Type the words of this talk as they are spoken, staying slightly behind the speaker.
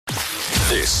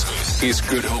This is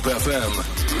Good Hope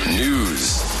FM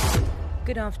News.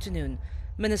 Good afternoon.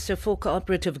 Minister for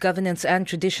Co-operative Governance and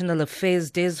Traditional Affairs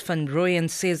Des van Rooyen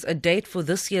says a date for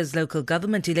this year's local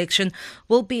government election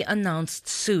will be announced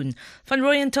soon. Van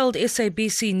Rooyen told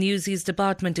SABC News his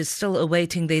department is still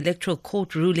awaiting the Electoral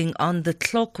Court ruling on the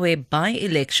Tlokwe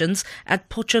by-elections at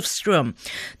Potchefstroom.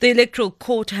 The Electoral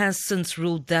Court has since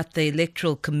ruled that the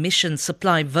Electoral Commission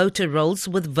supply voter rolls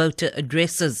with voter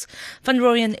addresses. Van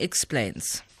Rooyen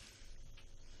explains.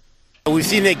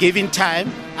 Within a given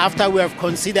time, after we have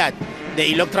considered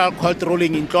the electoral court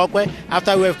ruling in Tlokwe,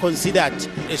 after we have considered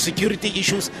security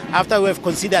issues, after we have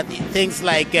considered things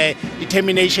like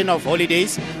determination of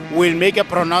holidays, we'll make a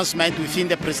pronouncement within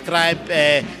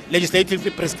the legislatively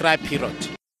prescribed period.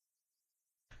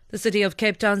 The City of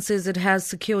Cape Town says it has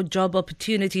secured job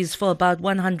opportunities for about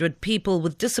 100 people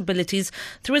with disabilities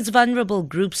through its Vulnerable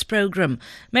Groups program.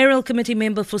 Mayoral Committee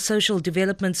member for Social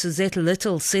Development Suzette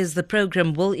Little says the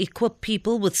program will equip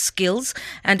people with skills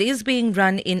and is being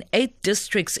run in 8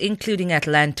 districts including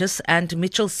Atlantis and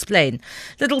Mitchells Plain.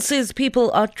 Little says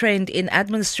people are trained in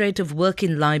administrative work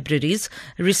in libraries,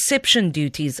 reception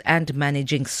duties and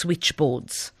managing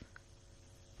switchboards.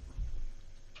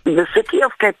 The City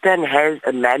of Cape Town has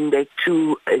a mandate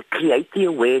to create the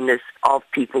awareness of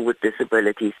people with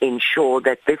disabilities, ensure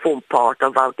that they form part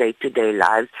of our day-to-day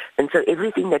lives. And so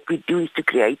everything that we do is to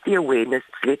create the awareness,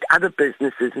 let other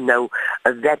businesses know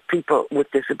that people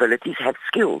with disabilities have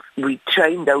skills. We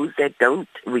train those that don't.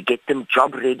 We get them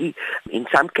job ready. In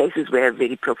some cases, we have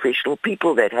very professional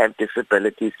people that have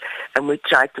disabilities, and we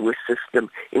try to assist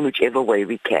them in whichever way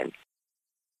we can.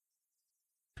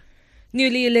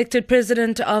 Newly elected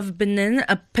President of Benin,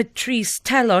 Patrice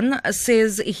Talon,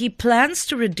 says he plans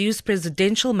to reduce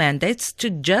presidential mandates to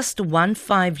just one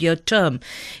 5-year term.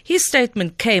 His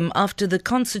statement came after the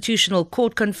Constitutional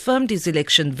Court confirmed his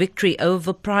election victory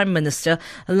over Prime Minister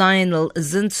Lionel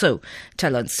Zinsou.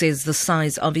 Talon says the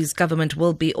size of his government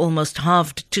will be almost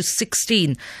halved to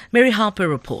 16. Mary Harper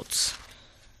reports.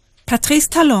 Patrice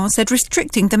Talon said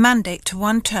restricting the mandate to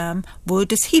one term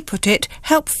would, as he put it,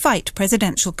 help fight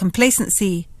presidential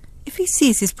complacency. If he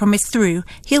sees his promise through,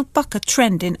 he'll buck a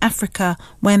trend in Africa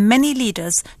where many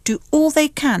leaders do all they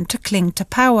can to cling to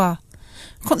power.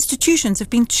 Constitutions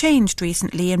have been changed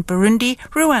recently in Burundi,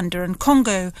 Rwanda and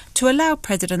Congo to allow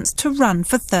presidents to run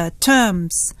for third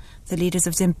terms. The leaders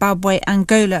of Zimbabwe,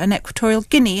 Angola and Equatorial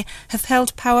Guinea have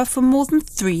held power for more than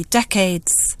 3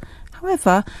 decades.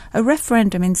 However, a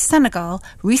referendum in Senegal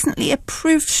recently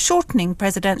approved shortening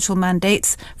presidential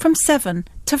mandates from 7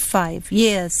 to 5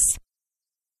 years.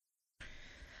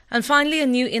 And finally, a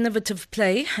new innovative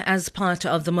play as part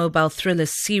of the mobile thriller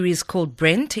series called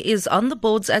Brent is on the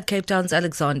boards at Cape Town's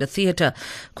Alexander Theatre.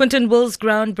 Quentin Will's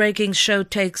groundbreaking show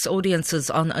takes audiences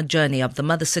on a journey of the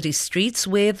Mother City streets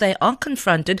where they are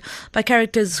confronted by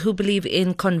characters who believe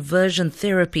in conversion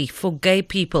therapy for gay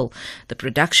people. The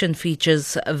production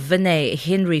features Vinay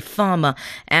Henry Farmer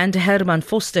and Herman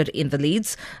Foster in the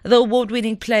leads. The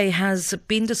award-winning play has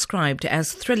been described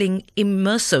as thrilling,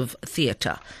 immersive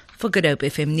theatre. For Good Hope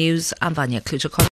FM News, I'm Vanya Kluchakov.